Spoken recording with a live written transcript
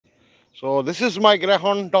So this is my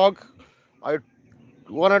greyhound dog. I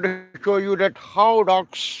wanted to show you that how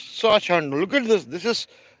dogs search, and look at this. This is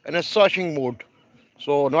in a searching mode.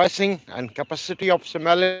 So noising and capacity of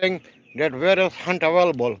smelling that various hunt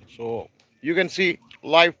available. So you can see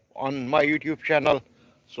live on my YouTube channel.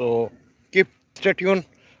 So keep stay tuned.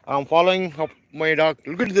 I'm following up my dog.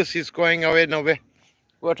 Look at this. He's going away and away.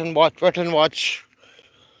 Wait and watch. Wait and watch.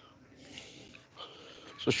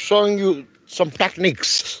 So showing you some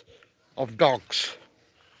techniques of dogs.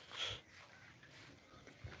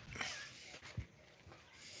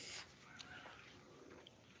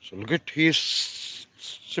 So look at he's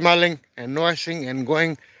smelling and noising and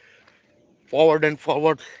going forward and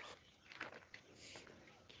forward.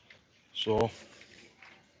 So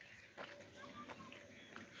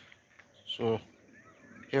so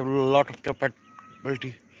he have a lot of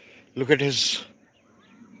capability. Look at his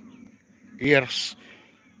ears,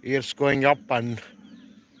 ears going up and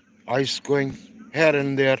eyes going here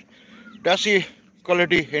and there. Desi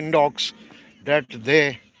quality in dogs that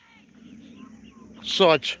they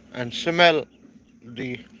search and smell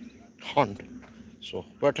the hunt. So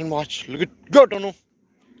wait and watch. Look at go Tonu.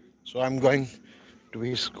 So I'm going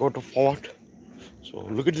to go to forward. So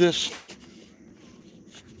look at this.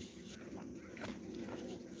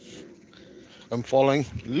 I'm following.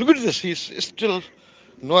 Look at this. He's still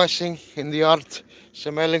noising in the earth,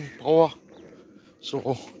 smelling power.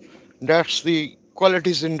 So that's the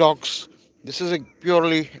qualities in dogs. This is a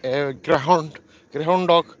purely greyhound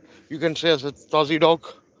dog. You can say as a Tazi dog.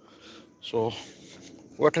 So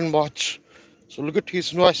wait and watch. So look at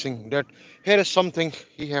he's noising that here is something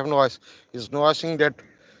he have noise. He's noising that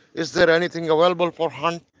is there anything available for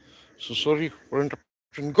hunt? So sorry for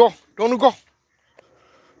interruption. Go, Tonu, go.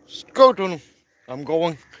 Go, Tonu. I'm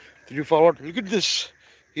going 3 forward. Look at this.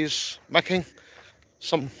 He's making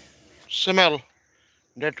some smell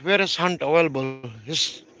that where is hunt available.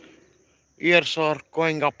 His ears are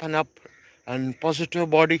going up and up and positive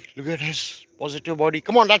body. Look at his positive body.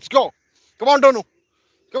 Come on, let's go. Come on, Tonu.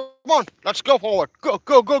 Come on, let's go forward. Go,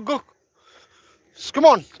 go, go, go. Come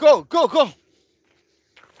on, go, go, go.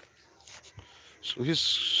 So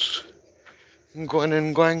he's going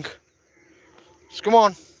and going. So come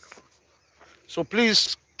on. So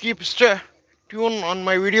please keep stay tuned on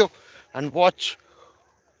my video and watch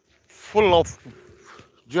full of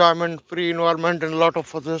enjoyment, free environment and a lot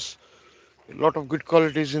of others, a lot of good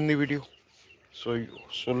qualities in the video. So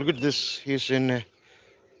look at this. He's in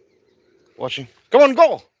watching. Come on,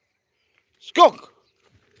 go. Let's go.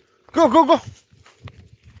 Go, go, go.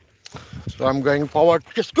 So I'm going forward.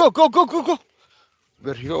 Just go, go, go, go, go.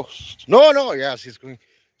 Where he goes? No, no. Yes, he's going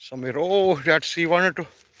somewhere. Oh, that's he wanted to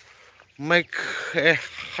make a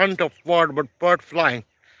hunt of bird, but bird flying.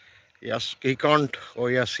 Yes, he can't. Oh,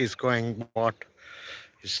 yes, he's going, but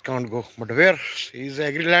he can't go. But where? He's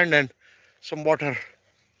agri land and some water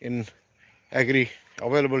in agri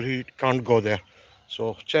available. He can't go there.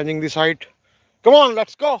 So changing the site. Come on,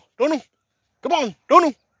 let's go. Tonu. Come on,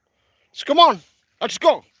 Tonu. Come on, let's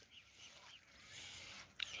go.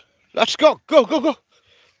 Let's go. Go, go, go.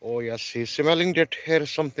 Oh, yes, he's smelling that here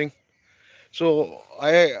is something. So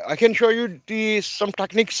I can show you the some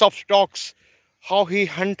techniques of dogs, how he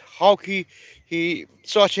hunt, how he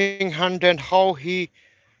searching hunt, and how he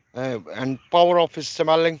and power of his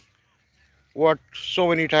smelling. What so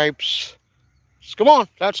many types. Come on,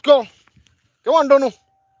 let's go. Come on, Donu.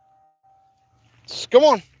 Come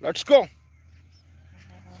on, let's go.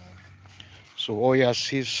 So oh yes,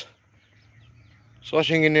 he's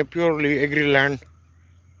searching in a purely agri land.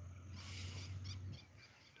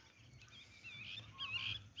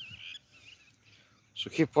 So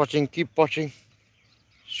keep watching,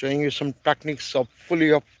 showing you some techniques of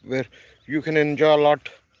fully up where you can enjoy a lot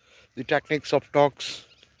the techniques of dogs.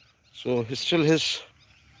 So still his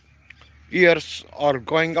ears are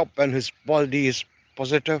going up and his body is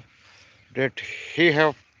positive that he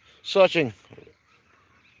have searching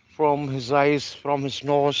from his eyes, from his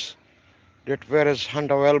nose, that where is hunt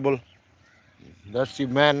available. That's the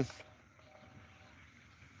man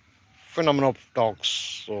phenomenon of dogs.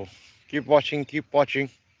 So keep watching, keep watching.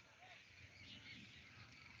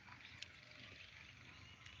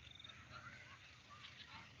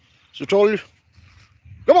 So told you,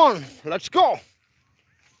 come on, let's go.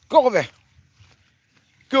 Go away.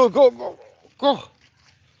 Go, go, go, go.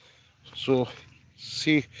 So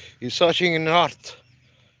see, he's searching in earth.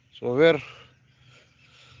 So where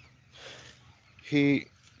he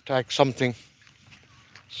tagged something.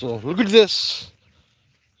 So look at this.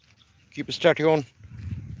 Keep a stay on.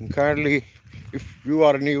 And kindly, if you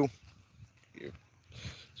are new,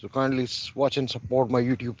 so kindly watch and support my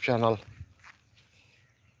YouTube channel.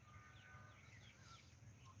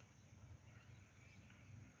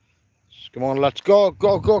 Come on, let's go,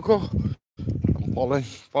 go, go, go. I'm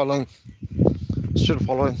following, still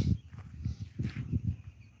following.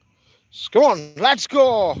 Come on, let's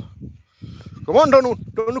go. Come on,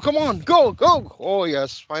 Donu, come on, go, go. Oh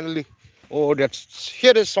yes, finally. Oh, that's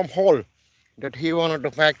here is some hole that he wanted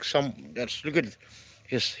to make some. That's look at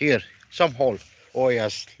his here some hole. Oh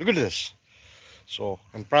yes, look at this. So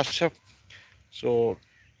impressive. So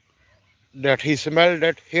that he smelled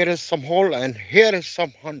that here is some hole and here is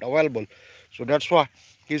some hunt available. So that's why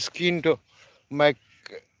he's keen to make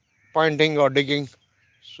pointing or digging.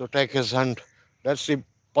 So take his hunt. That's the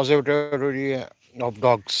positivity of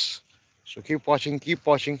dogs. So keep watching, keep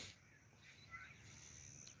watching.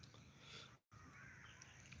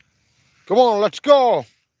 Come on, let's go.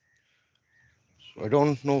 So I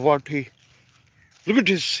don't know what he. Look at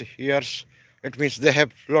his ears. It means they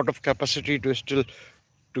have a lot of capacity to still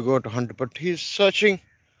to go to hunt, but he's searching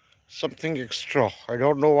something extra. I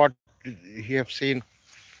don't know what he have seen.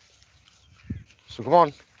 So come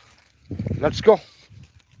on, let's go.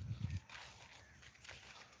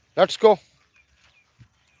 Let's go.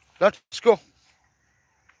 Let's go.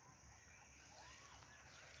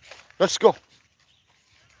 Let's go.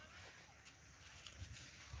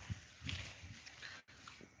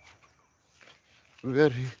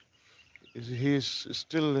 Where he is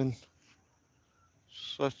still in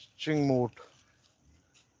searching mode.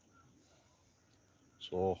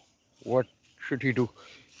 So what should he do?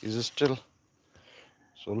 Is still.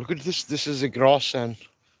 So look at this. This is a grass and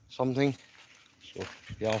something. So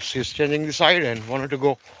yeah, he's changing the side and wanted to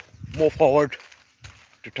go more forward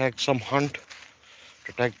to take some hunt,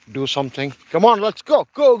 to do something. Come on, let's go,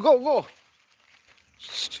 go, go, go.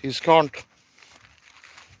 He's can't.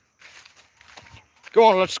 Come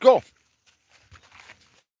on, let's go.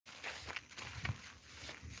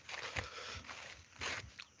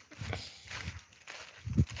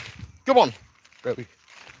 Come on, baby.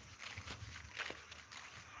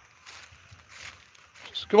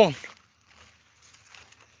 Come on.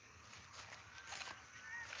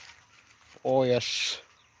 Oh yes,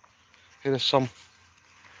 here is some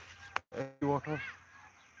water.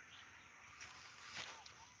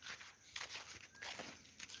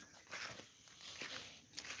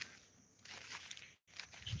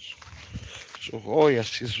 So oh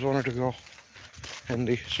yes, he's wanted to go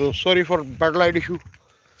handy. So sorry for bad light issue.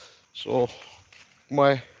 So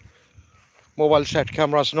my mobile set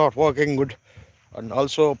camera is not working good, and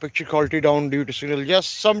also picture quality down due to signal.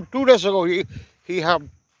 Just some 2 days ago, he have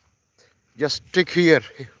just stick here.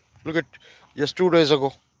 Look at just 2 days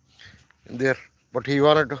ago there, but he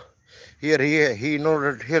wanted to here he know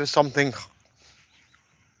that here is something.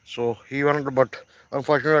 So he wanted to, but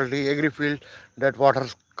unfortunately, every field that water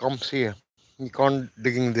comes here, he can't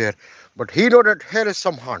digging there. But he know that here is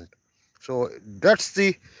some hunt. So that's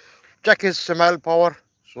the check his smell power.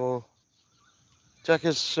 So check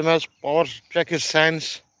his smell power, check his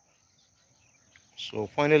sense. So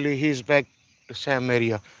finally he's back to same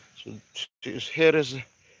area. So here is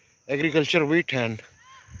agriculture wheat and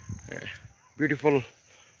beautiful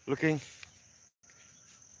looking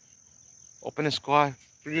open sky,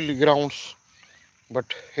 really grounds. But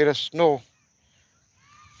here is snow.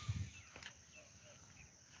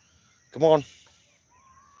 Come on,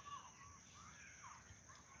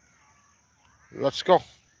 let's go.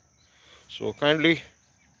 So kindly,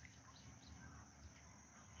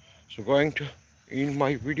 so going to in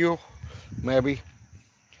my video maybe.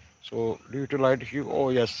 So due to light issue, oh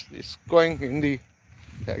yes, it's going in the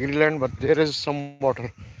Greenland, but there is some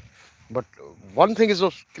water. But one thing is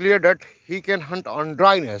clear that he can hunt on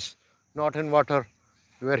dryness, not in water,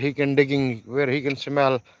 where he can digging, where he can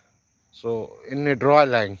smell. So in a dry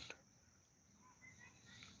land.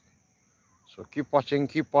 So keep watching,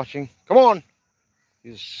 keep watching. Come on,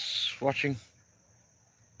 he's watching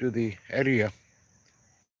to the area.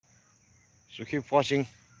 So keep watching.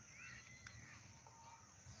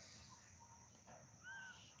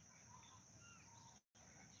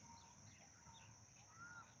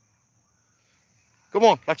 Come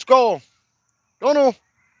on, let's go. Donu,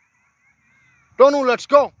 Donu, let's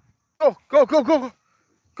go. Go, go, go, go, go,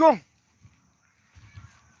 go.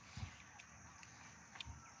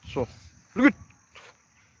 So look at,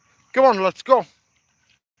 come on, let's go.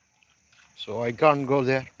 So I can't go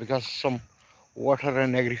there because some water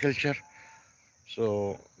and agriculture.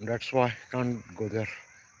 So that's why I can't go there.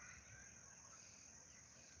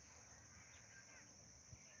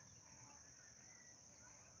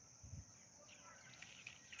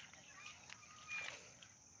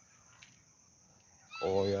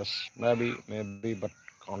 Oh yes, maybe, but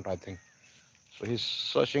can't I think. So he's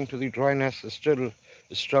searching to the dryness, still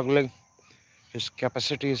struggling. his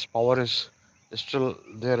capacity, his power is still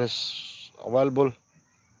there, is available.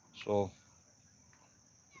 So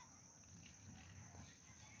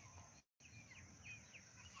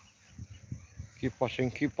keep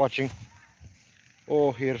watching, keep watching.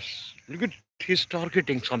 Oh, here's, look at, he's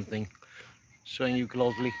targeting something, showing you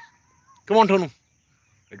closely. Come on, Tonu.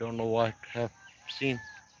 I don't know what I have seen.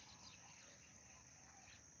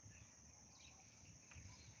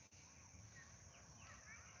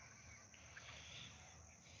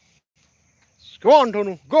 Come on,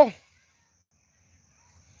 Tonu, go.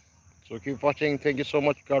 So keep watching. Thank you so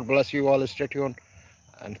much. God bless you all. Stay tuned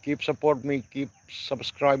and keep support me. Keep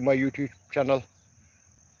subscribe my YouTube channel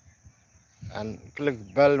and click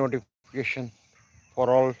bell notification for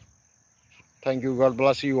all. Thank you. God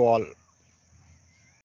bless you all.